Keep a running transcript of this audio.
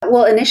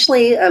Well,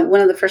 initially,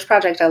 one of the first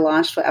projects I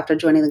launched after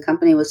joining the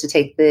company was to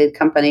take the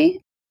company,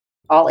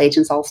 all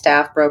agents, all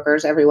staff,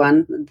 brokers,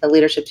 everyone, the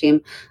leadership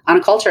team, on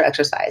a culture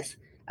exercise.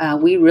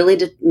 We really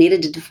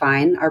needed to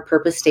define our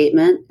purpose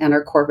statement and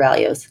our core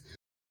values.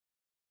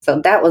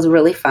 So that was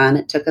really fun.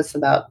 It took us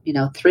about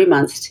 3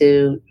 months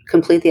to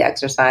complete the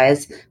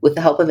exercise with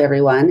the help of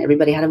everyone.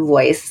 Everybody had a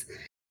voice,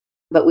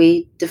 but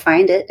we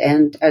defined it,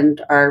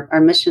 and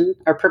our mission,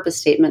 our purpose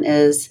statement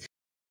is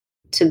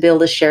to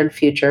build a shared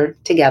future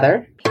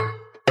together.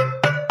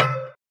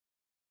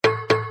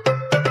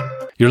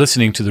 You're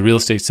listening to the Real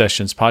Estate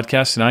Sessions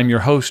podcast, and I'm your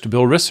host,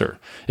 Bill Risser,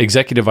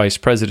 Executive Vice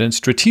President,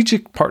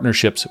 Strategic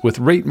Partnerships with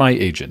Rate My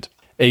Agent,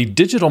 a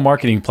digital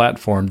marketing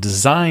platform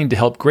designed to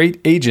help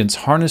great agents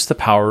harness the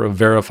power of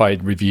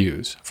verified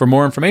reviews. For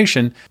more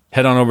information,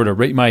 head on over to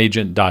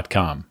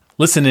ratemyagent.com.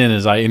 Listen in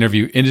as I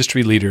interview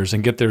industry leaders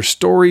and get their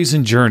stories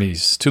and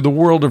journeys to the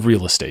world of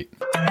real estate.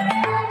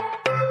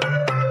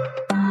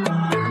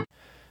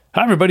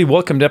 Hi, everybody.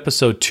 Welcome to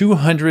episode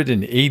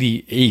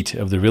 288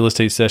 of the Real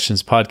Estate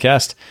Sessions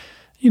podcast.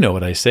 You know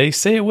what I say.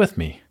 Say it with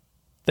me.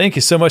 Thank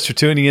you so much for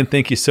tuning in.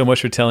 Thank you so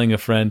much for telling a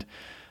friend.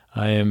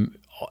 I am,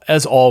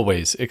 as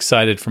always,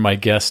 excited for my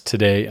guest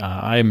today.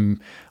 I'm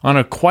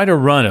on quite a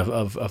run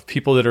of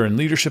people that are in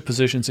leadership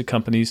positions at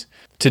companies.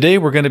 Today,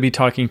 we're going to be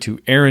talking to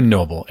Erinn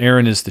Nobel.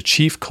 Erinn is the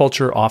Chief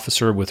Culture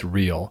Officer with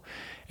Real.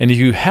 And if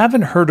you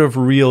haven't heard of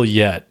Real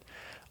yet,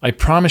 I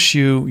promise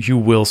you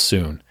will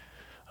soon.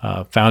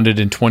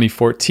 Founded in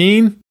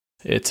 2014.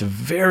 It's a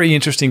very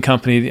interesting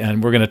company,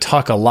 and we're going to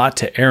talk a lot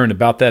to Erinn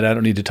about that. I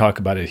don't need to talk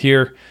about it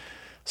here.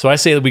 So I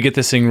say that we get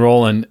this thing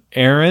rolling.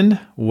 Erinn,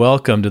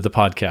 welcome to the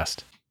podcast.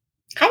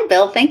 Hi,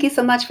 Bill. Thank you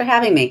so much for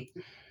having me.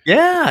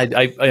 Yeah,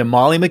 I am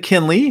Molly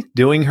McKinley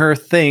doing her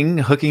thing,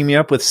 hooking me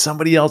up with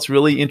somebody else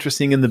really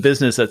interesting in the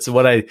business. It's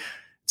what I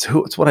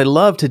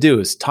love to do,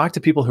 is talk to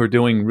people who are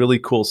doing really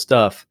cool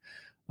stuff.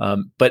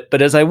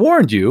 But as I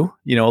warned you,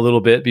 a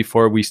little bit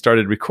before we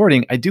started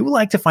recording, I do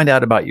like to find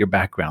out about your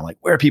background, like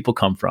where people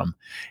come from.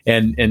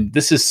 And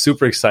this is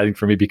super exciting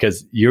for me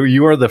because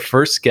you are the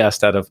first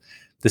guest out of,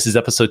 this is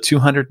episode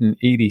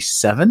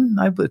 287,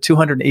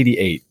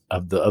 288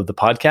 of the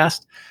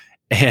podcast.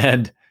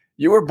 And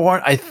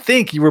I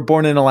think you were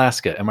born in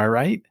Alaska. Am I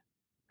right?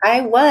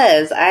 I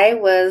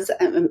was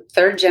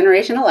third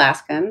generation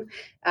Alaskan.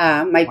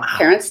 My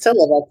parents still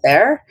live up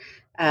there.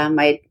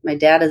 My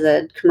dad is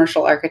a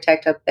commercial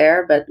architect up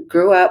there, but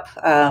grew up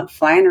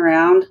flying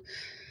around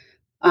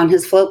on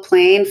his float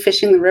plane,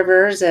 fishing the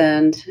rivers,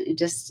 and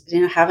just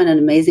having an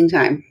amazing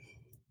time.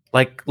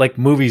 Like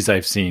movies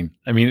I've seen.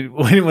 I mean,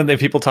 when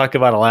people talk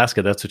about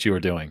Alaska, that's what you were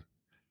doing.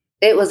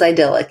 It was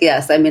idyllic,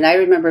 yes. I mean, I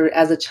remember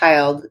as a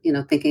child,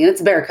 thinking, and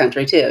it's bear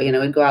country too.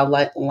 We'd go out,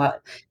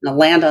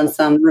 land on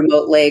some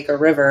remote lake or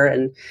river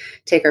and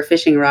take our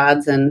fishing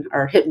rods and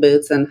our hip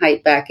boots and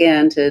hike back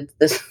into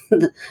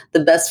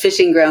the best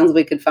fishing grounds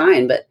we could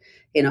find. But,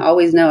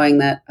 always knowing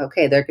that,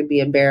 okay, there could be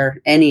a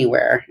bear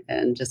anywhere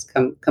and just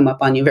come up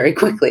on you very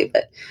quickly.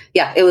 But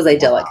yeah, it was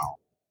idyllic. Wow.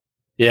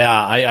 Yeah,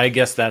 I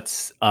guess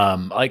that's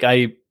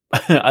I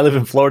live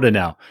in Florida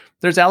now.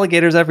 There's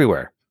alligators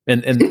everywhere.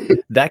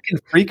 And that can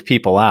freak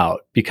people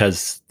out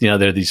because,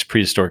 they're these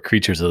prehistoric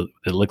creatures that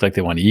look like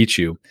they want to eat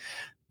you.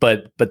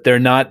 But they're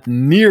not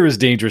near as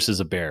dangerous as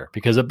a bear,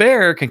 because a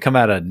bear can come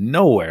out of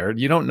nowhere.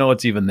 You don't know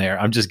it's even there.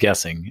 I'm just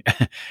guessing.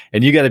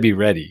 And you got to be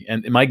ready.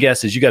 And my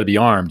guess is you got to be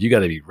armed. You got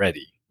to be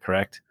ready.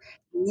 Correct?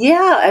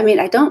 Yeah. I mean,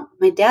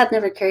 my dad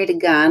never carried a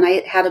gun.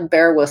 I had a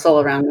bear whistle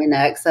around my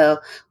neck. So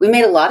we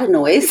made a lot of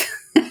noise.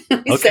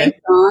 We sang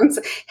songs,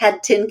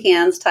 had tin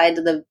cans tied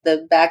to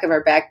the back of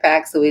our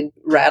backpack so we'd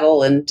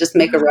rattle and just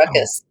make a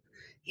ruckus.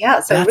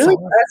 Yeah, so really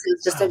for us,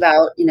 it's just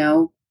about,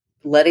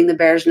 letting the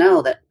bears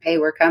know that, hey,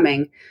 we're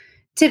coming.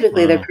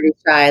 Typically, they're pretty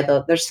shy.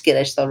 They're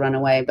skittish. They'll run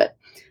away. But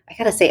I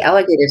got to say,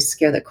 alligators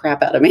scare the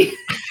crap out of me.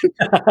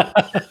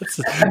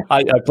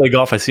 I play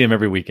golf. I see them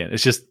every weekend.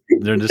 It's just,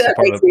 they're just that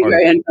makes me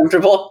very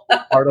uncomfortable.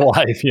 Part of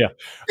life, yeah.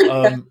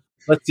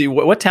 Let's see.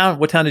 What town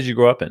did you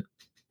grow up in?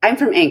 I'm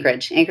from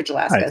Anchorage,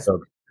 Alaska. Right,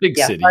 so big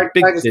city.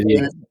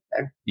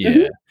 Yeah.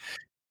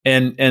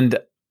 Mm-hmm. And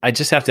I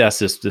just have to ask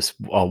this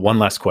one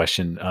last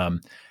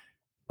question.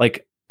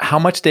 How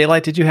much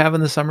daylight did you have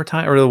in the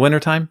summertime or the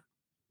wintertime?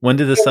 When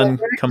did the sun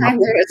come up?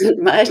 There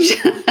isn't much.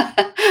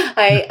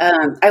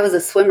 I was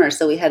a swimmer,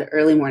 so we had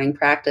early morning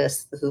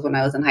practice. This is when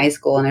I was in high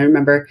school, and I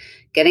remember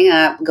getting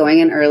up, going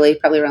in early,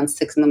 probably around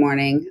 6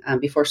 a.m.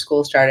 Before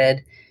school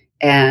started,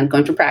 and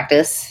going to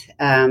practice.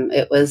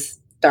 It was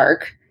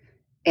dark.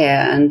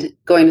 And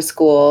going to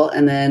school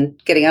and then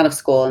getting out of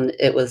school, and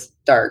it was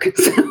dark.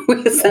 So we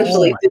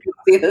essentially didn't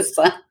see the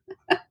sun.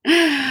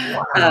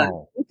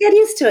 Wow. We get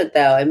used to it,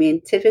 though. I mean,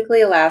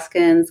 typically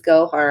Alaskans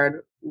go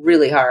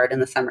really hard in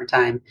the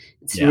summertime.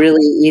 It's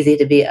really easy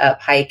to be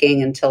up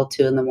hiking until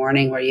 2 a.m,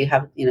 where you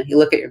have, you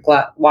look at your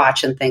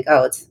watch and think,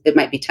 oh, it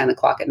might be 10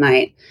 o'clock at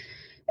night.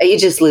 You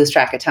just lose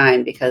track of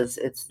time because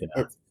it's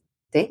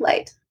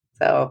daylight.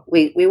 So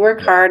we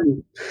work hard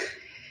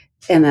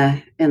in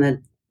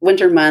the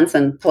winter months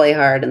and play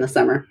hard in the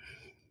summer.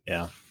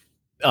 Yeah.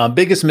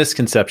 Biggest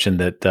misconception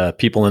that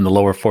people in the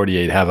lower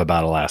 48 have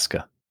about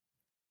Alaska?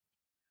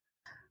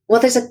 Well,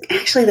 there's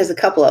a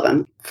couple of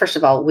them. First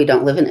of all, we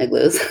don't live in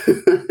igloos.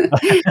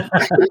 Okay.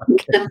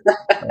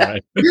 All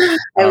right. I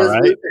All was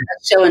right. with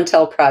a show and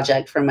tell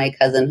project for my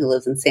cousin who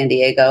lives in San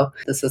Diego.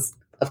 This is,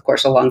 of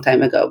course, a long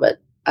time ago, but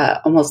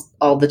almost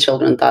all the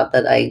children thought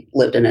that I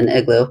lived in an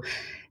igloo.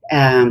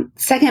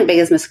 Second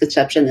biggest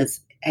misconception is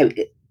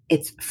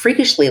it's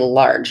freakishly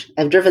large.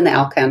 I've driven the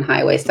Alcan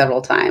Highway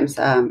several times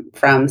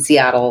from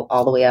Seattle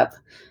all the way up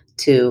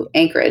to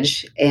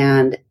Anchorage,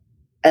 and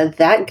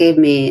that gave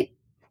me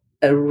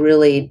a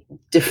really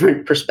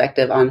different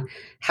perspective on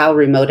how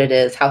remote it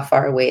is, how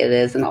far away it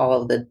is, and all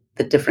of the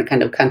different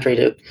kind of country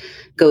to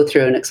go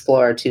through and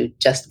explore to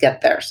just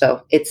get there.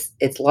 So it's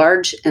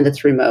large and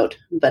it's remote,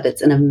 but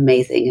it's an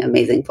amazing,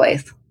 amazing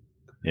place.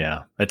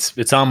 Yeah,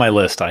 it's on my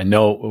list. I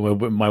know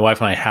my wife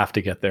and I have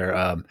to get there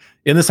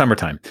in the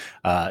summertime.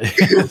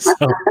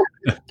 So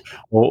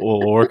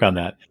we'll work on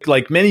that.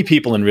 Like many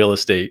people in real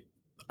estate,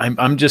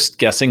 I'm just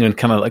guessing and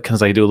kind of like,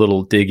 because I do a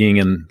little digging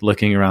and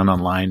looking around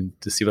online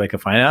to see what I can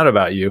find out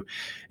about you.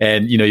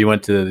 And you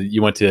went to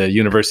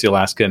University of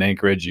Alaska in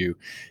Anchorage.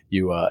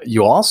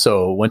 You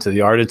also went to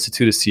the Art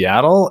Institute of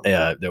Seattle.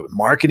 The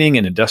marketing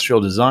and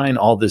industrial design,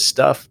 all this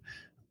stuff.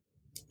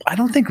 I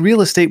don't think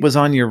real estate was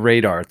on your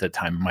radar at that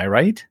time. Am I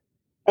right?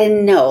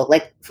 And no,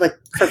 like for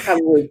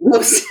probably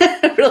most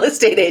real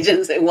estate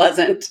agents, it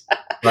wasn't.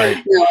 Right.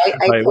 No, I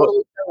Right.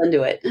 totally fell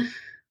into it.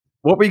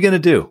 What were you going to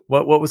do?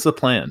 What was the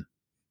plan?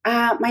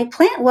 My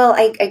plan, well,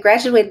 I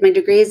graduated my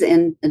degrees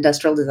in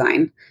industrial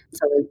design.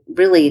 So I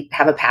really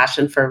have a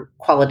passion for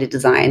quality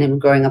design.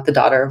 And growing up the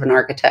daughter of an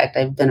architect,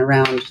 I've been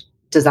around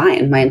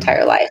design my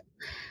entire life,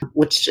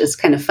 which is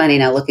kind of funny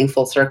now looking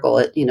full circle.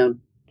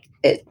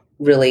 It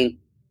really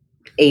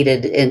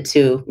aided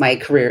into my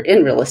career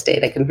in real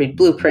estate. I can read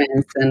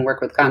blueprints and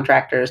work with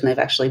contractors, and I've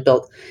actually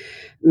built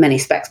many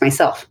specs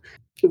myself.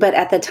 But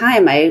at the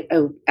time, I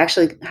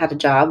actually had a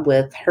job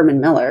with Herman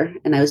Miller,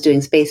 and I was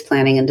doing space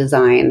planning and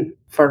design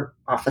for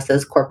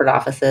offices, corporate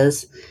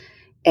offices,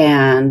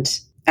 and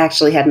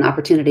actually had an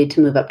opportunity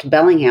to move up to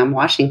Bellingham,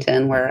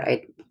 Washington, where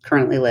I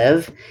currently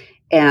live.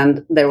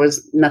 And there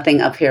was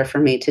nothing up here for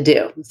me to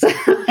do. So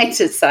I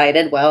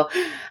decided, well,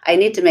 I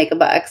need to make a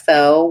buck.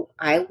 So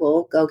I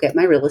will go get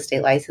my real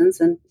estate license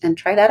and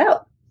try that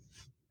out.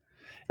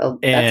 So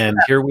And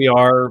here we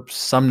are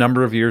some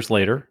number of years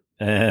later.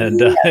 And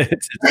yeah.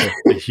 it's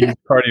a huge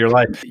part of your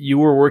life. You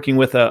were working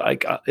with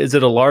is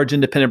it a large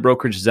independent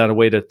brokerage? Is that a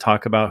way to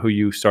talk about who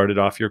you started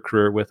off your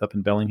career with up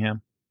in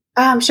Bellingham?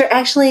 Sure.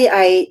 Actually,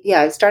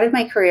 I started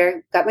my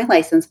career, got my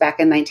license back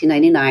in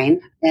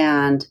 1999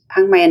 and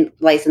hung my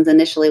license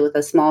initially with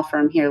a small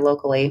firm here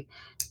locally,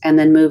 and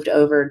then moved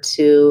over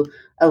to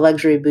a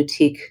luxury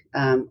boutique,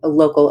 a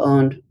local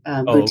owned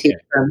boutique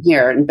firm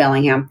here in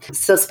Bellingham.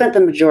 So spent the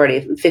majority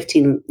of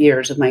 15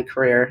 years of my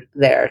career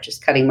there,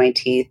 just cutting my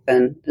teeth,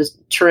 and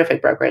just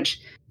terrific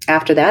brokerage.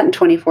 After that, in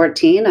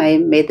 2014, I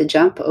made the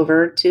jump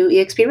over to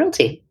eXp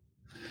Realty.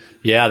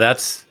 Yeah,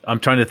 I'm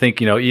trying to think,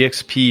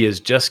 EXP is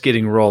just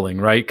getting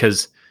rolling, right?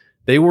 Because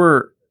they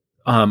were,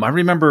 I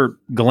remember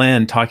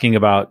Glenn talking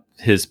about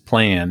his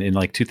plan in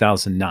like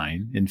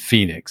 2009 in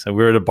Phoenix. We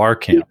were at a bar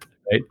camp,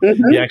 right?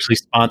 Mm-hmm. He actually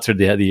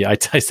sponsored I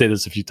say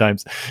this a few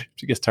times.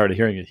 She gets tired of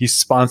hearing it. He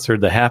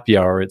sponsored the happy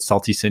hour at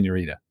Salty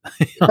Senorita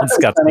on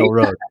Scottsdale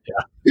Road.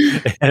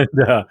 Yeah. And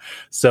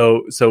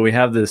so we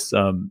have this,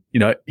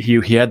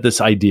 he had this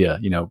idea,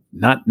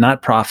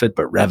 not profit,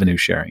 but revenue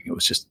sharing. It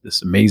was just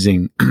this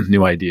amazing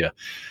new idea.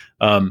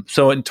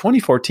 So in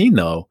 2014,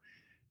 though,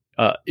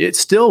 it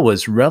still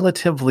was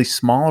relatively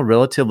small,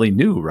 relatively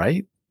new,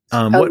 right?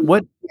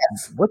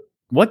 Yes.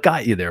 What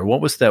got you there?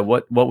 What was that?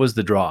 What was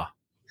the draw?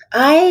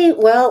 I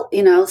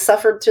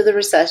suffered through the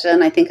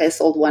recession. I think I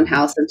sold one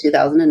house in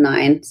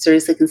 2009,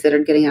 seriously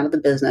considered getting out of the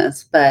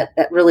business, but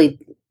that really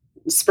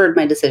spurred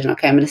my decision.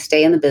 Okay, I'm going to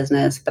stay in the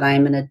business, but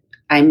I'm going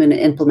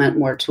to implement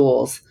more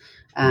tools,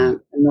 and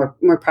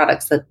more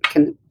products that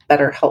can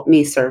better help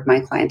me serve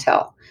my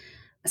clientele.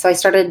 So I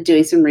started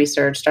doing some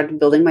research, started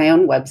building my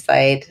own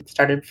website,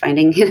 started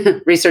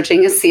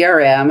researching a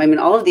CRM. I mean,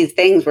 all of these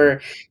things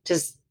were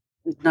just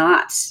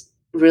not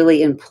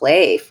really in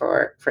play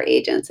for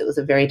agents. It was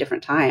a very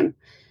different time.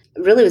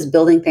 It really was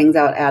building things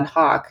out ad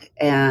hoc,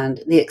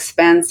 and the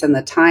expense and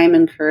the time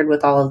incurred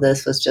with all of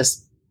this was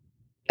just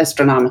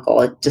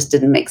astronomical. It just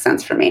didn't make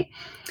sense for me.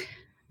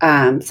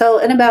 So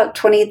in about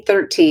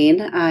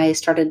 2013, I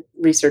started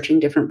researching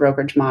different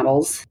brokerage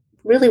models.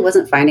 Really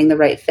wasn't finding the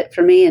right fit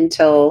for me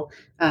until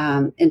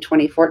in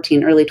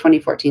 2014, early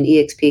 2014,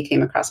 EXP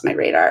came across my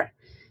radar.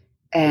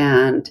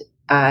 And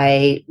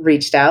I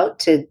reached out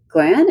to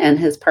Glenn and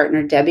his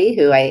partner, Debbie,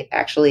 who I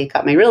actually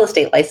got my real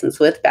estate license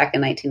with back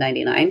in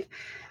 1999.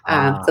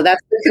 So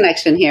that's the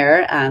connection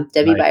here.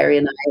 Debbie Byrie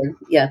and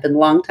I have been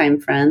longtime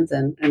friends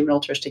and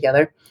realtors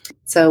together.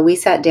 So we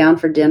sat down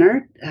for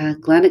dinner.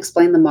 Glenn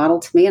explained the model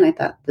to me, and I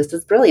thought, this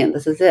is brilliant.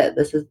 This is it.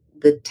 This is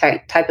the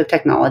type of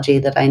technology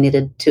that I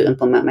needed to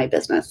implement my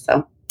business.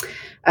 So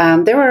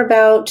there were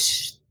about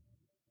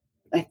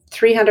like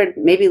 300,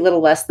 maybe a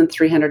little less than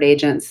 300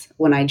 agents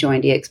when I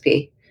joined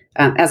EXP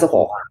as a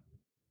whole.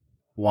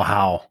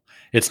 Wow.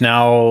 It's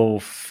now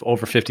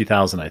over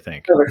 50,000, I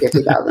think. Over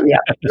 50,000, yeah.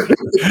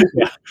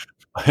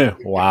 Yeah.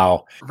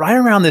 Wow. Right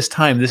around this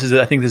time, I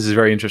think this is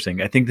very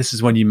interesting. I think this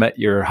is when you met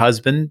your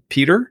husband,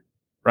 Peter,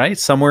 right?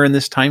 Somewhere in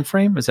this time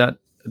frame. Do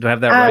I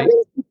have that right?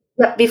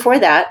 Before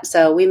that,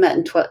 so we met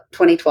in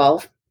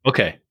 2012.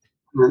 Okay.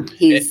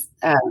 He's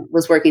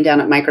was working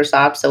down at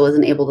Microsoft, so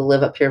wasn't able to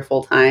live up here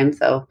full time.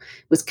 So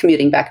was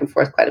commuting back and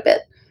forth quite a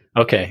bit.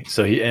 Okay.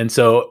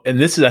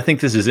 I think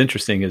this is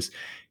interesting, is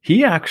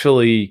he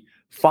actually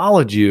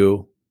followed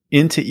you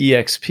into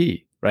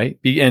EXP, right?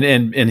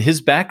 And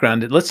his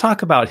background, let's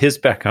talk about his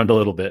background a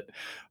little bit,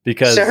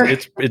 because Sure.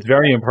 it's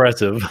very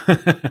impressive.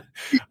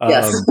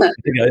 Yes.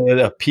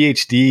 A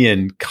PhD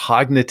in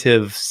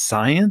cognitive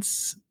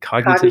science,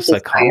 cognitive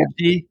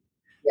psychology.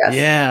 Yes.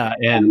 Yeah.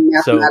 And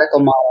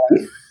mathematical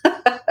modeling.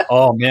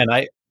 Oh man,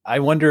 I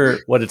wonder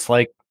what it's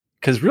like,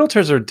 because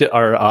realtors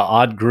are an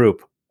odd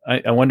group.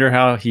 I wonder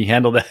how he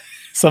handled that,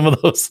 some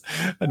of those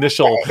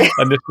initial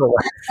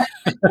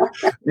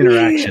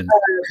interactions.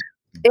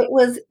 It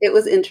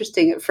was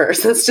interesting at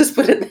first. Let's just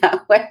put it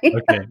that way.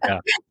 Okay, yeah.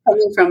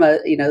 Coming from a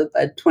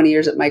 20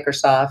 years at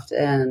Microsoft,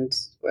 and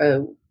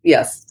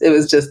yes, it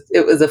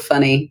was a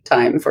funny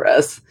time for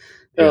us.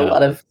 There were a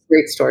lot of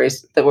great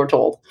stories that were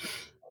told.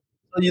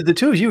 The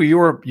two of you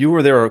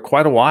were there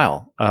quite a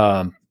while,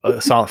 a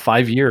solid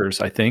 5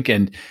 years, I think,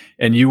 and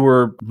you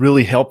were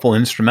really helpful,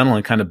 instrumental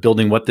in kind of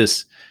building what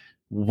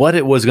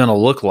it was going to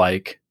look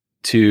like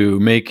to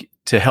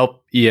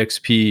help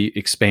EXP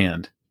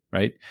expand,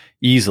 right,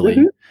 easily,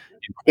 and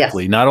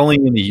quickly, not only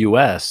in the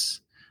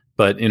U.S.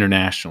 but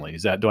internationally.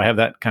 Do I have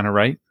that kind of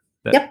right?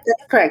 Yep,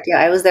 that's correct.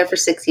 Yeah, I was there for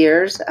 6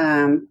 years.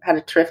 Had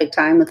a terrific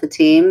time with the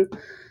team.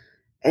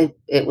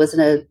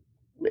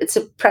 It's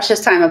a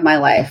precious time of my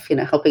life,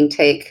 helping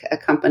take a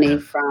company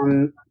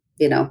from,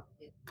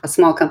 a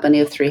small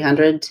company of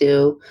 300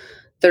 to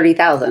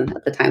 30,000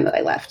 at the time that I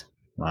left.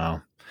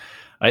 Wow.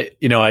 I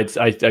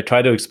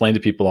try to explain to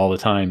people all the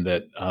time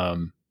that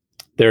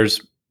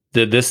there's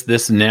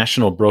this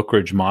national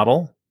brokerage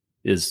model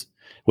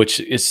which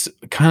is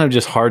kind of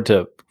just hard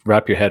to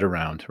wrap your head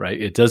around, right?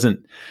 It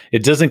doesn't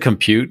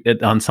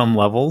compute on some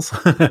levels,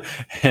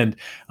 and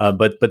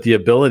but the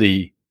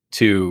ability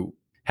to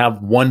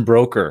have one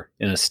broker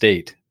in a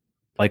state,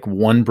 like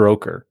one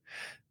broker,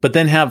 but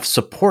then have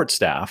support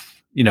staff,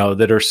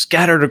 that are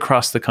scattered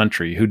across the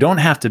country, who don't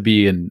have to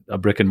be in a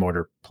brick and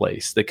mortar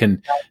place, that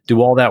can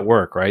do all that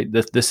work, right?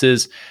 This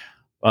is,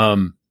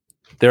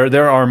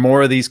 there are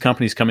more of these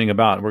companies coming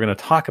about. We're going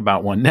to talk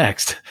about one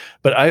next,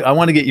 but I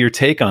want to get your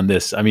take on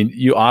this. I mean,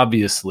 you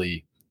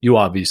obviously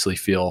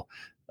feel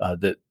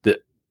that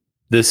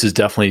this is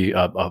definitely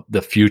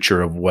the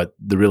future of what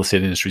the real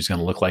estate industry is going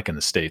to look like in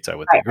the States, I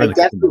would think. I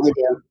definitely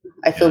do.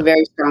 I feel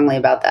very strongly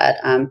about that,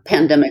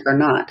 pandemic or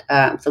not.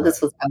 So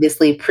this was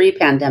obviously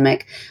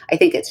pre-pandemic. I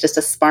think it's just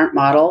a smart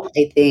model.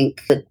 I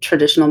think the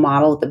traditional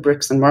model, the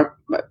bricks and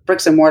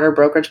mortar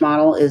brokerage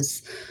model,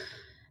 is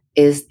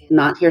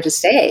not here to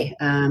stay.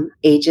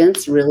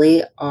 Agents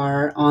really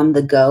are on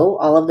the go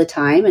all of the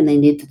time, and they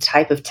need the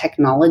type of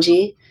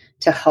technology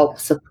to help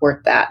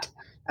support that.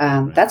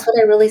 That's what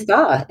I really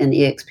saw in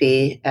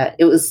EXP.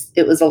 It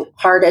was a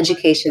hard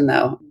education,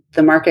 though.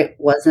 The market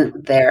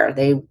wasn't there.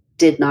 They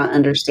did not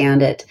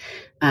understand it.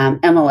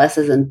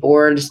 MLSs and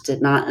boards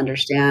did not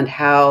understand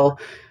how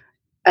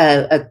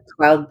a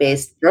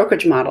cloud-based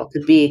brokerage model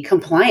could be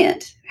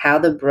compliant, how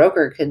the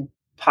broker could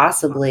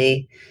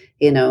possibly,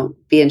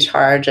 be in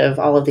charge of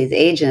all of these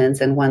agents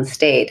in one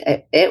state.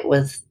 It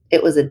was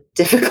a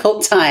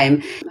difficult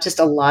time. Just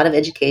a lot of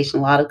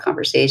education, a lot of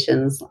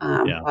conversations,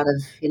 a lot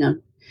of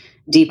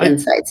deep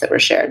insights that were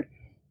shared.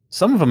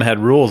 Some of them had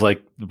rules,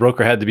 like the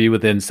broker had to be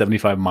within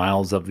 75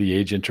 miles of the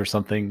agent or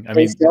something. I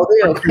mean, still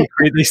do.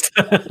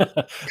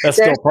 That's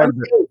still part of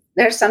it.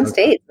 There's some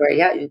states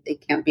where, they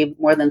can't be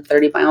more than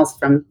 30 miles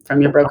from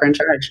your broker in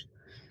charge.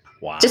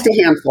 Wow. Just a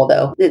handful,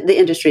 though. The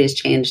industry has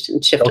changed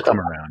and shifted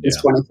since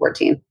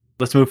 2014.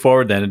 Let's move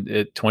forward then.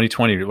 In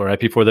 2020, right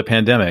before the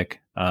pandemic,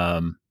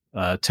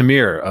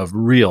 Tamir of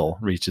Real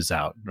reaches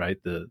out,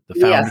 right? The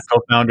founder,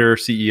 co-founder,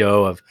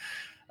 CEO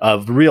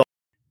of Real.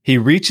 He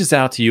reaches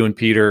out to you and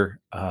Peter,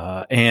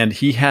 and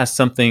he has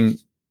something.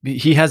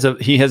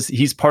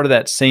 He's part of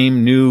that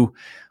same new.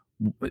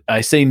 I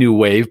say new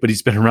wave, but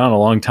he's been around a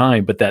long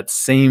time. But that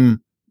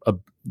same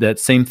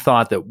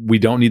thought that we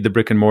don't need the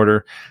brick and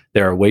mortar.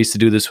 There are ways to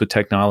do this with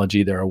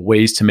technology. There are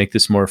ways to make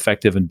this more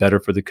effective and better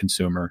for the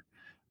consumer.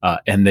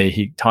 And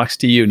he talks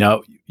to you.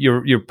 Now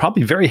you're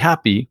probably very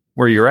happy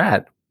where you're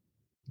at.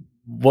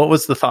 What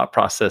was the thought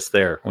process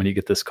there when you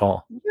get this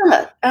call?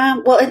 Yeah.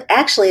 Well, it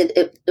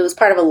was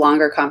part of a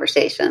longer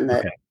conversation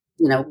that,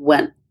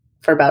 went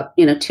for about,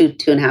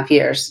 2.5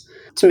 years.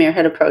 Tamir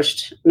had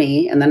approached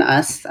me and then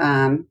us,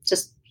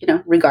 just,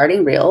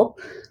 regarding Real,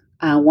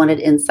 wanted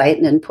insight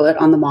and input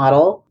on the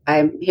model.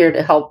 I'm here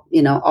to help,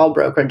 all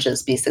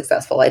brokerages be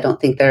successful. I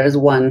don't think there is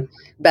one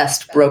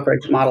best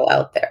brokerage model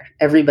out there.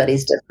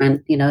 Everybody's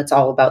different. It's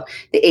all about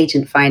the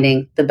agent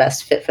finding the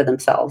best fit for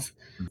themselves.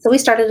 So we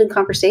started in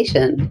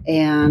conversation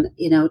and,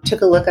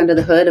 took a look under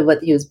the hood of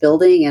what he was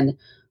building and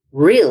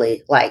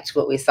really liked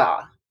what we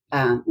saw.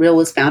 Real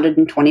was founded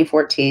in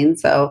 2014.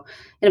 So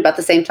in about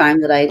the same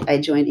time that I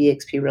joined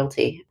eXp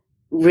Realty.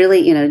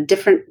 Really,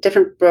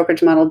 different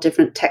brokerage model,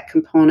 different tech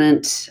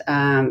component,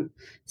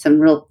 some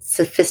real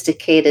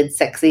sophisticated,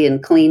 sexy,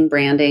 and clean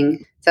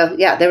branding. So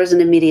yeah, there was an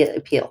immediate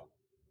appeal.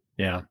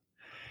 Yeah,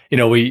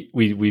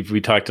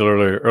 we talked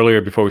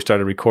earlier before we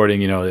started recording.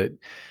 That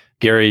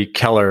Gary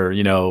Keller,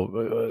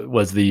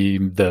 was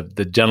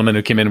the gentleman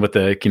who came in with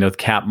the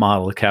cap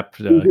model, the cap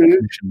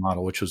commission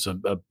model, which was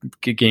a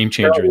game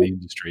changer in the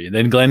industry. And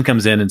then Glenn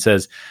comes in and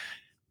says,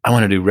 "I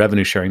want to do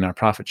revenue sharing, not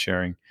profit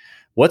sharing."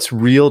 What's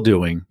Real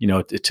doing,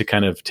 to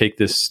kind of take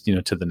this,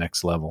 to the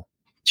next level?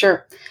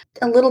 Sure.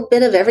 A little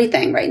bit of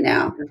everything right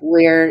now.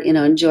 We're,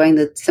 enjoying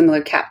the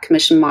similar cap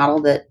commission model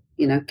that,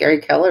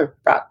 Gary Keller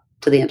brought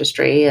to the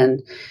industry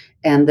and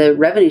the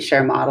revenue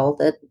share model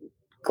that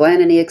Glenn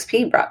and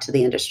eXp brought to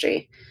the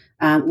industry.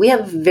 We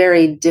have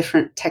very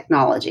different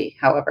technology,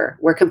 however.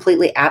 We're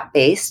completely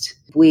app-based.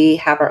 We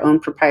have our own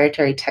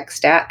proprietary tech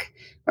stack.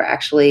 We're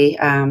actually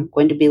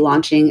going to be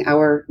launching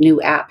our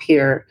new app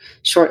here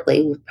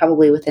shortly,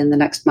 probably within the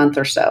next month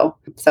or so.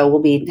 So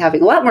we'll be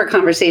having a lot more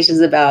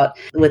conversations about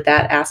what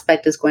that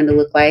aspect is going to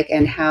look like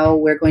and how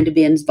we're going to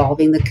be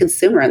involving the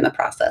consumer in the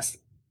process.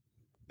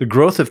 The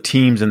growth of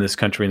teams in this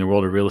country in the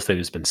world of real estate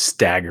has been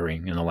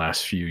staggering in the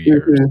last few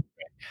years.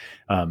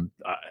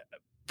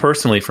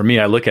 Personally, for me,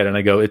 I look at it and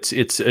I go, it's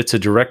a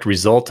direct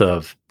result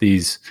of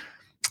these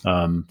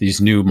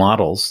new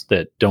models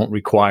that don't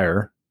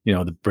require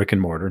the brick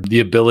and mortar, the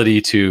ability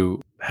to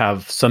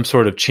have some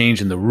sort of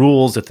change in the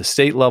rules at the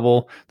state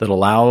level that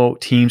allow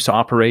teams to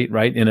operate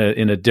right in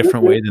a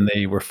different way than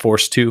they were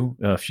forced to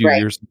a few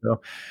years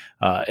ago.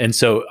 And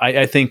so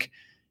I think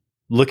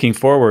looking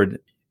forward,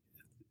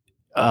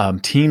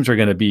 teams are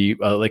going to be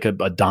like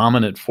a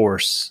dominant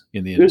force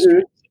in the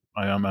industry.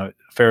 A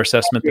fair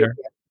assessment there?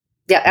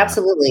 Yeah,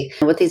 absolutely.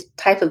 What these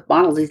type of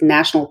models, these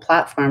national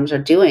platforms are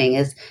doing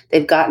is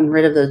they've gotten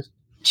rid of the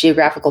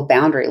geographical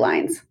boundary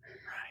lines.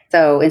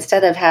 So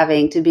instead of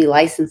having to be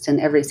licensed in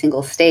every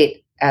single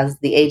state as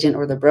the agent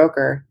or the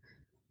broker,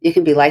 you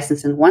can be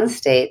licensed in one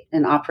state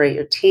and operate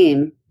your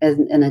team as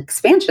an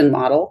expansion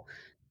model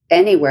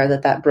anywhere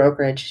that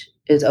brokerage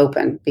is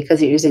open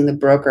because you're using the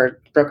broker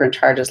and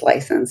charges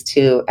license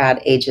to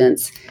add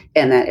agents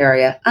in that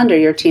area under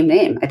your team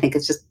name. I think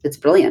it's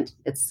brilliant.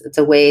 It's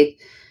a way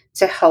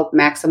to help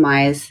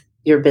maximize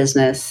your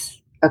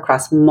business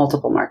across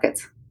multiple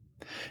markets.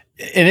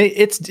 And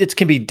it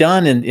can be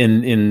done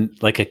in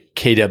like a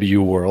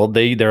KW world.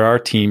 There are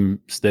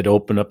teams that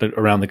open up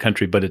around the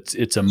country, but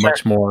it's a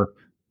much more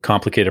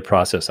complicated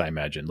process, I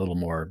imagine, a little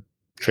more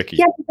tricky.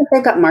 Yeah, because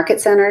they've got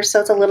market centers, so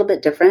it's a little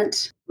bit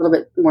different, a little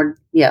bit more,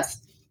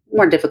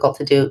 more difficult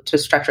to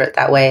structure it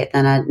that way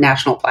than a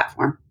national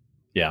platform.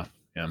 Yeah.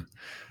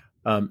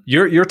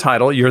 Your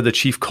title, you're the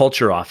Chief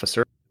Culture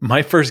Officer.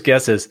 My first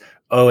guess is,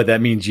 oh,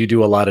 that means you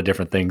do a lot of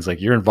different things.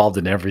 Like you're involved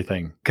in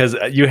everything because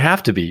you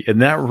have to be in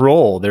that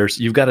role.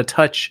 You've got to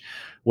touch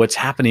what's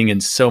happening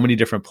in so many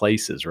different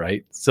places,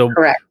 right? So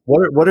correct.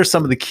 What are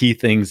some of the key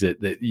things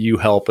that you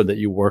help and that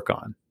you work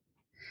on?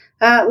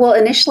 Well,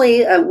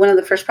 initially, one of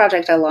the first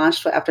projects I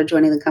launched after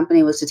joining the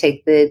company was to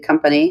take the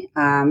company,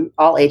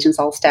 all agents,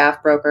 all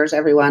staff, brokers,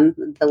 everyone,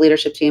 the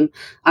leadership team,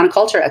 on a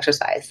culture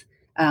exercise.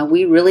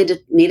 We really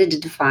needed to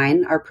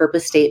define our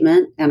purpose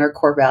statement and our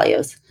core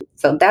values.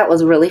 So that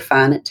was really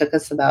fun. It took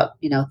us about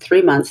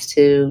 3 months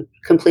to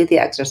complete the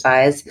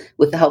exercise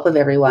with the help of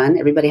everyone.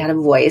 Everybody had a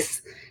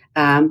voice,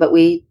 but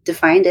we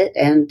defined it.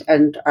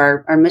 And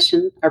our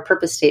mission, our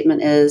purpose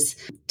statement is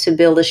to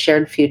build a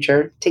shared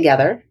future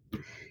together.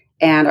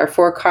 And our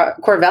 4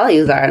 core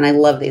values are, and I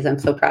love these. I'm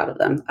so proud of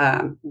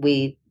them.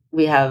 We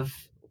have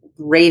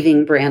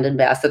raving brand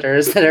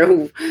ambassadors that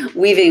are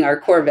weaving our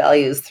core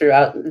values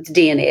throughout the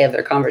DNA of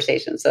their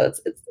conversation. So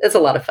it's a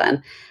lot of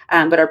fun.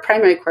 But our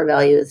primary core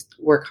value is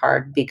work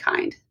hard, be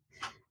kind.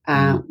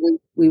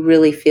 We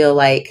really feel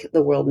like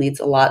the world needs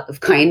a lot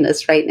of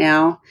kindness right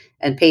now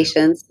and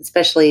patience,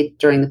 especially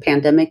during the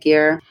pandemic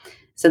year.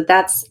 So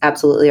that's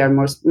absolutely our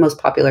most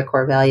popular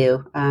core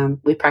value.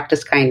 We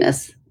practice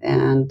kindness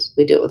and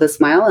we do it with a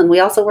smile, and we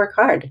also work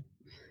hard.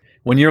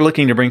 When you're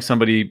looking to bring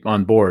somebody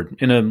on board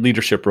in a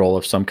leadership role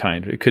of some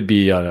kind, it could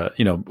be on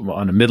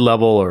a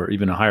mid-level or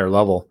even a higher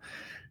level.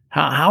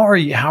 How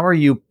are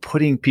you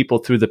putting people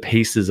through the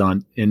paces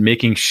in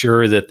making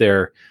sure that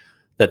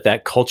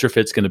that culture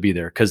fit's going to be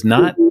there? Because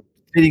not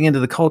fitting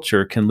into the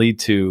culture can lead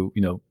to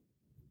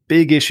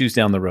big issues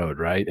down the road,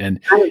 right?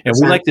 And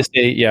we like to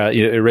say, at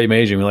Ray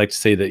Maging, we like to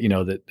say that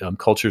that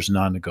culture is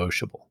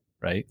non-negotiable,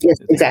 right? Yes,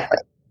 exactly.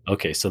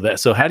 Okay,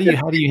 so how do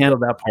you handle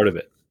that part of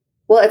it?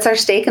 Well, it's our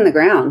stake in the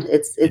ground.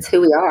 It's Yeah.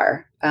 who we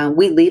are.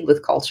 We lead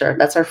with culture.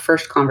 That's our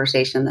first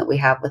conversation that we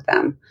have with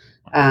them.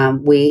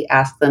 We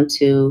ask them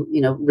to,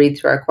 read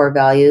through our core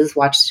values,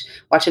 watch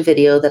a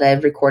video that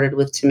I've recorded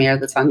with Tamir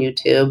that's on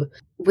YouTube.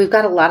 We've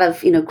got a lot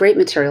of, great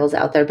materials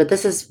out there, but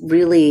this is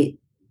really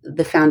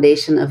the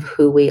foundation of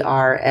who we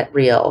are at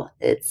Real.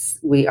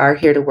 We are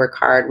here to work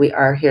hard. We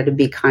are here to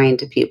be kind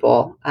to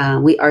people.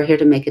 We are here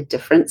to make a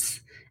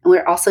difference. And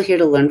we're also here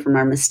to learn from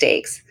our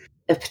mistakes.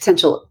 If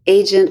potential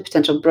agent,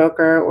 potential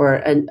broker, or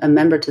a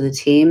member to the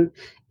team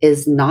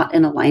is not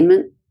in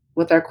alignment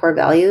with our core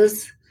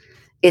values,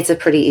 it's a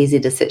pretty easy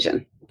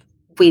decision.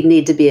 We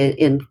need to be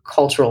in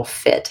cultural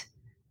fit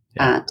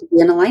to be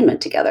in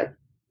alignment together.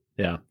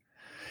 Yeah.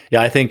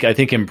 Yeah. I think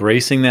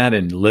embracing that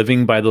and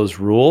living by those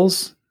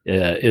rules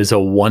is a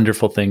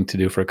wonderful thing to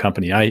do for a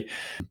company.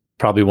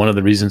 Probably one of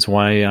the reasons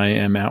why I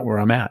am at where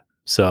I'm at.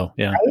 So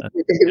yeah, right?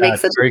 It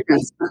makes a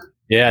difference.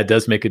 Yeah, it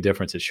does make a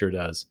difference. It sure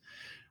does.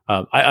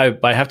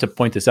 I have to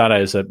point this out.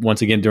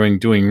 Once again, during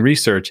doing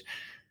research,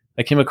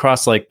 I came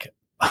across like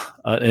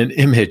an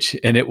image,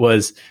 and it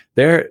was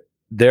there.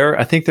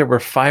 I think there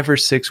were 5 or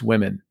 6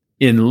 women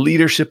in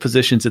leadership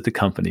positions at the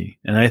company,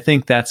 and I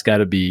think that's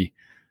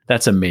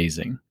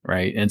amazing,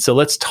 right? And so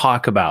let's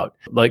talk about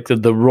like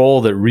the role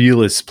that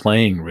Real is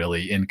playing,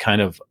 really, in kind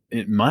of,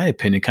 in my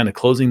opinion, kind of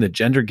closing the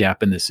gender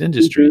gap in this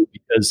industry,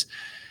 because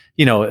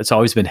it's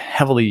always been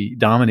heavily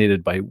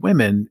dominated by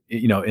women,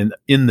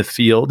 in the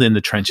field, in the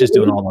trenches,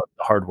 doing all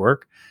the hard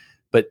work.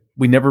 But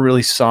we never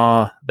really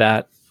saw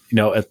that,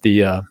 at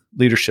the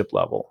leadership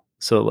level.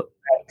 So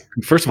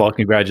first of all,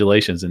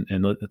 congratulations.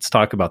 And let's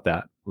talk about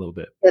that a little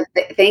bit.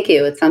 Thank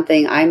you. It's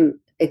something I'm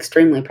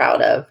extremely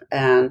proud of.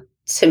 And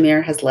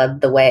Tamir has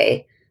led the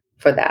way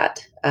for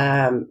that.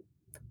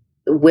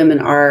 Women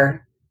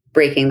are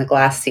breaking the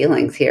glass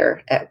ceilings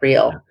here at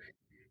Real. Yeah.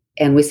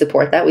 And we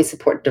support that. We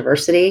support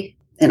diversity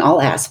in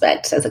all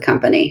aspects as a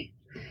company.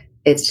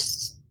 And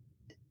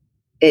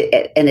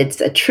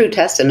it's a true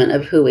testament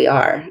of who we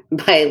are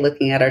by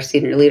looking at our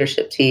senior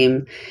leadership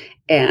team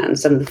and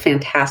some of the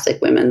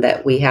fantastic women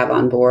that we have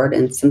on board,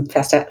 and some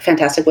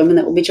fantastic women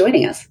that will be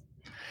joining us.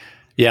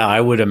 Yeah, I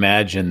would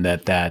imagine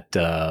that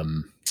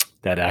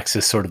acts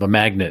as sort of a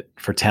magnet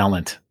for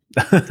talent.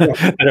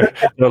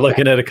 They're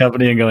looking at a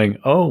company and going,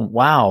 "Oh,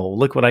 wow,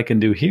 look what I can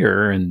do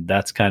here," and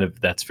that's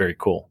very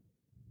cool.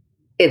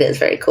 It is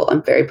very cool.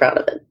 I'm very proud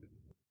of it.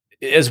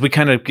 As we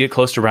kind of get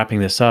close to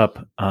wrapping this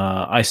up,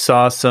 I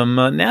saw some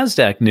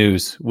NASDAQ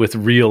news with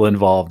Real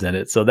involved in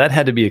it. So that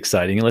had to be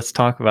exciting. Let's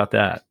talk about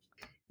that.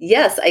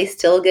 Yes, I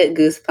still get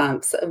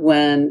goosebumps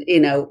when,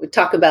 we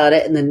talk about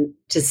it, and then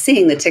just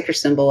seeing the ticker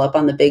symbol up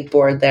on the big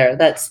board there.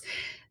 That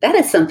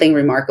is something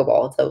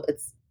remarkable. So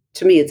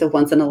to me, it's a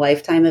once in a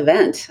lifetime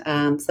event.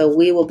 So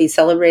we will be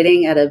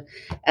celebrating at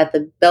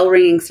the bell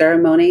ringing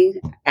ceremony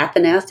at the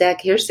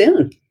NASDAQ here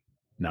soon.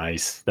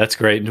 Nice. That's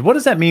great. And what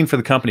does that mean for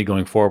the company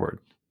going forward?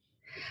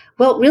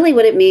 Well, really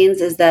what it means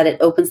is that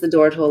it opens the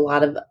door to a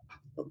lot of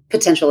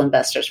potential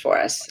investors for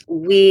us.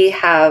 We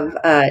have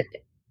a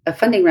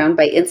funding round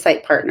by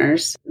Insight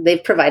Partners.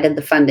 They've provided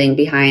the funding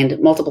behind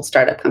multiple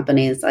startup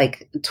companies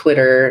like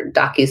Twitter,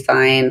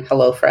 DocuSign,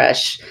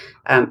 HelloFresh,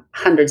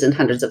 hundreds and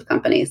hundreds of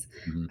companies.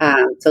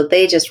 Mm-hmm. So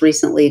they just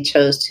recently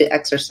chose to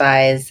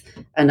exercise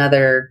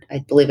another, I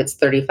believe it's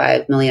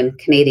 35 million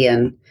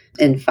Canadian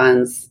in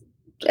funds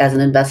as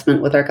an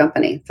investment with our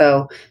company.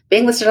 So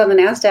being listed on the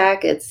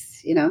NASDAQ,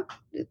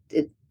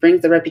 it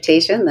brings the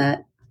reputation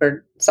that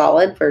we're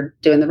solid, for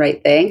doing the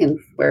right thing, and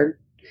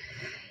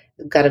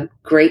we've got a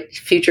great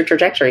future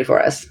trajectory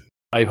for us.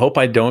 I hope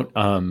I don't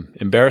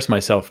embarrass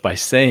myself by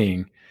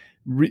saying,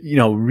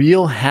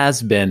 Real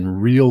has been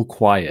real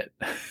quiet.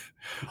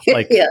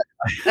 Like, yeah,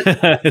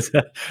 by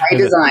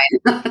design.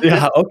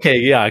 Yeah. Okay.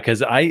 Yeah.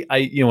 Because I,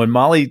 when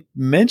Molly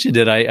mentioned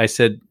it, I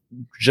said,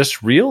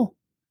 just Real.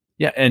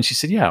 Yeah. And she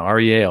said, yeah,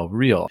 REAL,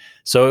 Real.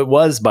 So it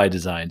was by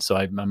design. So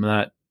I'm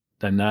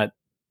not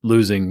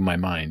losing my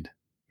mind.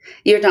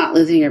 You're not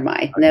losing your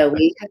mind. No,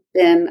 we have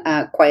been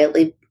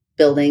quietly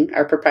building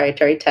our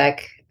proprietary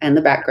tech in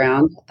the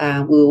background.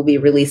 We will be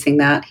releasing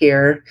that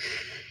here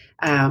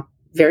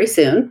very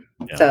soon.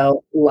 Yeah.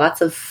 So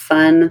lots of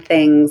fun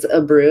things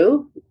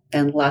brew,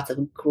 and lots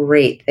of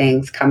great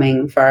things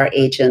coming for our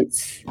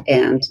agents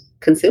and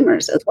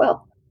consumers as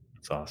well.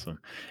 That's awesome.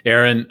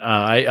 Erinn,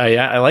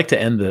 I like to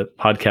end the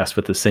podcast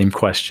with the same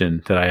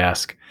question that I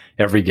ask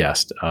every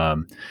guest.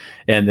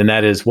 And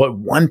that is, what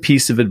one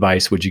piece of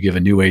advice would you give a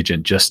new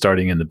agent just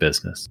starting in the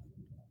business?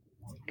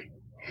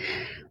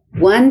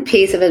 One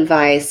piece of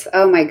advice,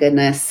 oh my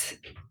goodness,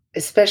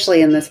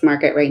 especially in this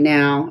market right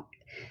now,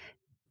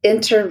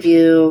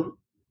 interview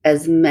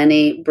as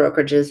many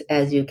brokerages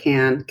as you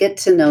can. Get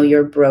to know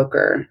your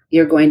broker.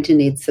 You're going to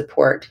need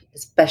support,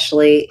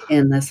 especially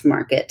in this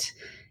market.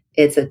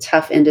 It's a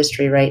tough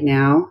industry right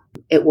now.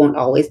 It won't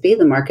always be.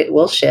 The market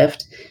will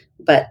shift.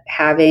 But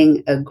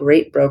having a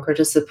great broker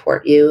to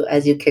support you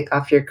as you kick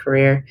off your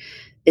career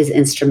is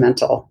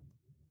instrumental.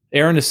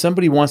 Erinn, if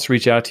somebody wants to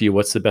reach out to you,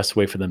 what's the best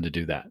way for them to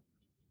do that?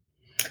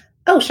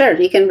 Oh, sure.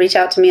 You can reach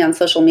out to me on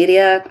social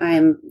media.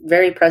 I'm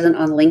very present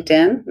on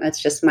LinkedIn.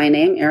 That's just my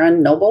name,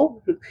 Erinn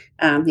Nobel.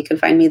 You can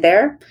find me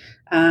there.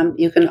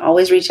 You can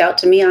always reach out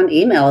to me on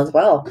email as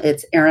well.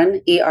 It's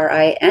Erinn,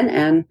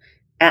 Erinn,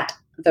 at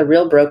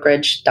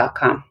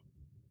therealbrokerage.com.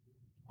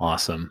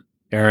 Awesome.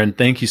 Erinn,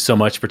 thank you so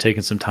much for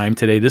taking some time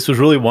today. This was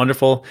really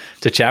wonderful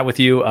to chat with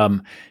you.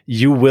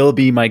 You will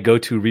be my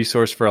go-to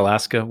resource for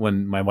Alaska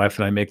when my wife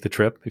and I make the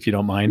trip, if you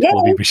don't mind.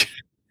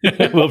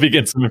 We'll be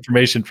getting some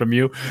information from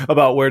you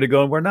about where to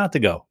go and where not to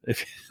go.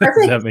 If I'm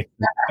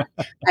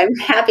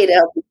happy to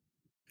help you.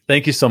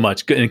 Thank you so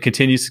much, and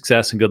continued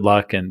success and good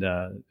luck. And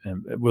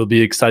it will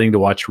be exciting to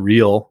watch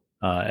Reel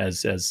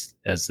as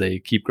they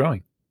keep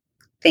growing.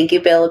 Thank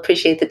you, Bill.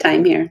 Appreciate the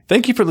time here.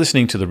 Thank you for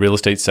listening to the Real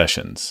Estate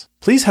Sessions.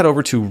 Please head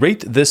over to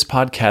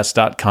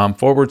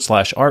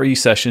ratethispodcast.com/RE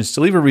sessions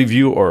to leave a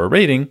review or a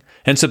rating,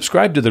 and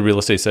subscribe to the Real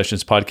Estate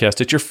Sessions podcast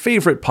at your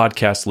favorite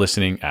podcast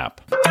listening app.